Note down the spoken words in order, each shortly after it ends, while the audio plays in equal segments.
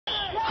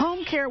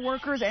Home care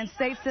workers and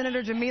State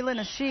Senator Jamilah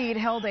Nasheed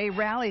held a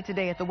rally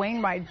today at the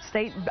Wainwright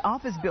State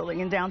Office building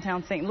in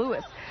downtown St.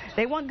 Louis.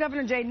 They want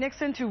Governor Jay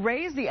Nixon to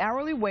raise the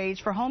hourly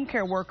wage for home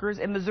care workers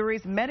in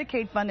Missouri's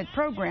Medicaid-funded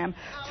program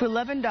to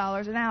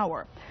 $11 an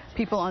hour.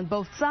 People on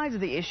both sides of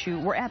the issue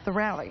were at the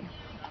rally.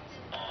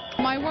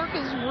 My work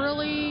is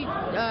really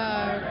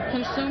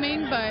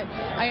consuming, but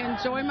I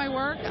enjoy my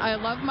work. I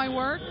love my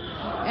work,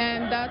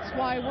 and that's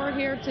why we're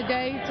here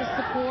today to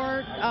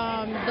support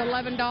the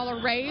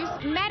 $11 raise.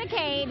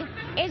 Medicaid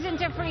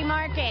isn't a free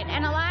market,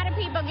 and a lot of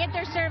people get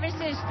their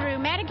services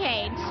through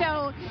Medicaid.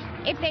 So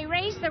if they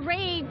raise the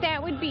rate,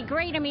 that would be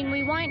great. I mean,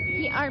 we want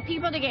our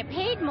people to get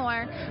paid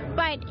more,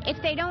 but if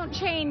they don't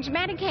change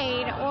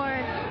Medicaid or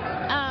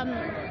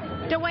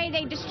the way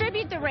they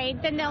distribute the rate,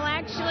 then they'll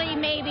actually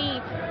maybe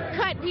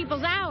cut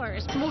people's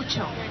hours.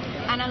 Mucho.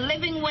 And a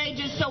living wage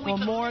is so we Well,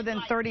 more than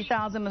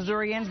 30,000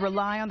 Missourians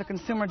rely on the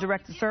Consumer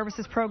Directed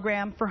Services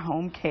program for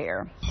home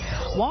care.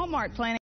 Walmart planning